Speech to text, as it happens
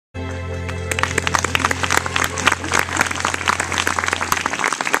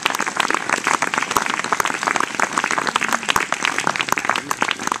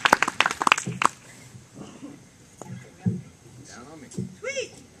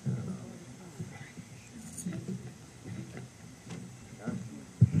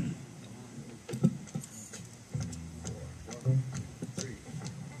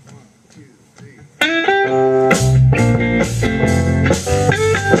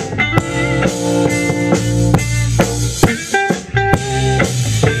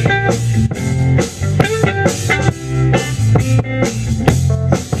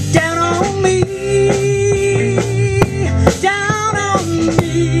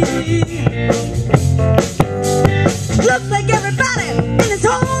Looks like everybody in this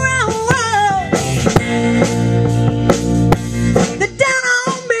whole round world, they're down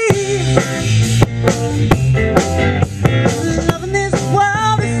on me. Loving this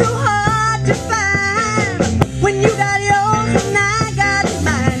world is so hard to find. When you got yours and I got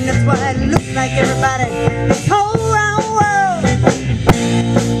mine, that's why it looks like everybody in this whole round world,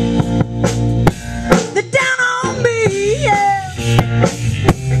 they're down on me, yeah.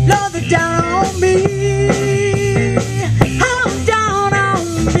 Lord, they're down on me. Oh, down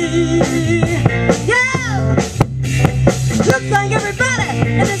on me, yeah. Looks like everybody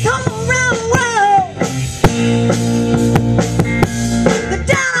in this whole round world, they're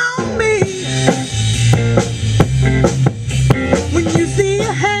down on me. When you see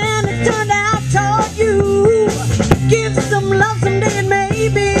a hand that turned out toward you, give some love someday and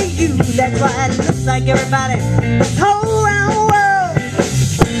maybe you. That's why it looks like everybody in this whole round world,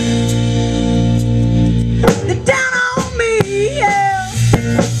 they're down on me, yeah.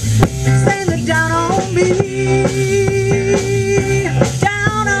 Saying they're down on me,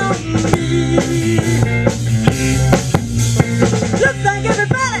 down on me. Looks like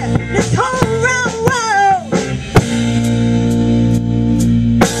everybody in this whole round world,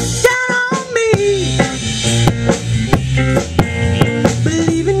 down on me.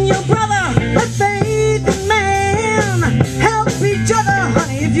 Believe in your brother, have faith in man. Help each other,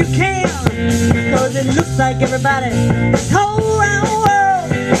 honey, if you can. Cause it looks like everybody in this whole